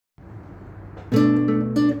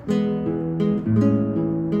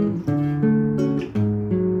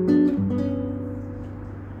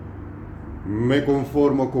Me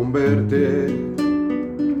conformo con verte,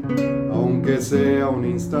 aunque sea un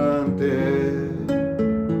instante.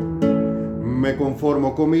 Me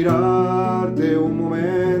conformo con mirarte un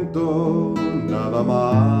momento, nada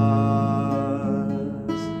más,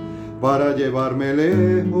 para llevarme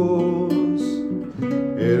lejos.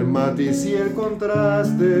 El matiz y el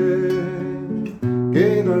contraste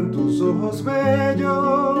quedan tus ojos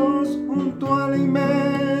bellos junto a la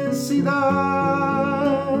inmensidad.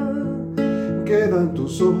 Quedan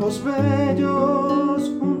tus ojos bellos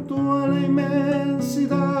junto a la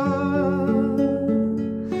inmensidad.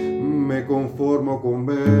 Me conformo con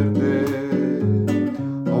verte,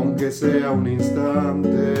 aunque sea un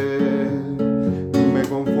instante. Me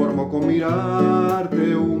conformo con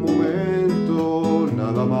mirarte un momento,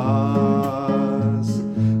 nada más,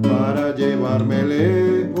 para llevarme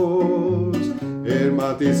lejos. El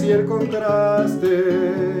matiz y el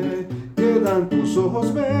contraste quedan tus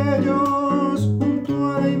ojos bellos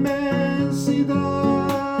junto a la inmensidad.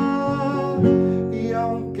 Y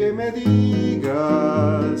aunque me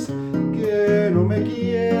digas que no me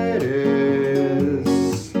quieres,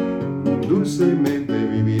 dulcemente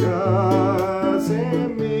vivirás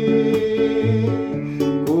en mí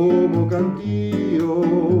como cantillo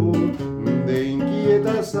de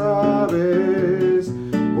inquietas aves,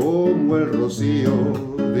 como el rocío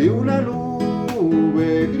de una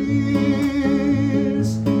nube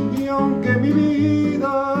gris. Y aunque mi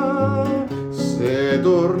vida se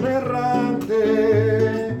torne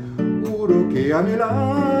errante, juro que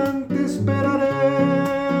anhelante esperaré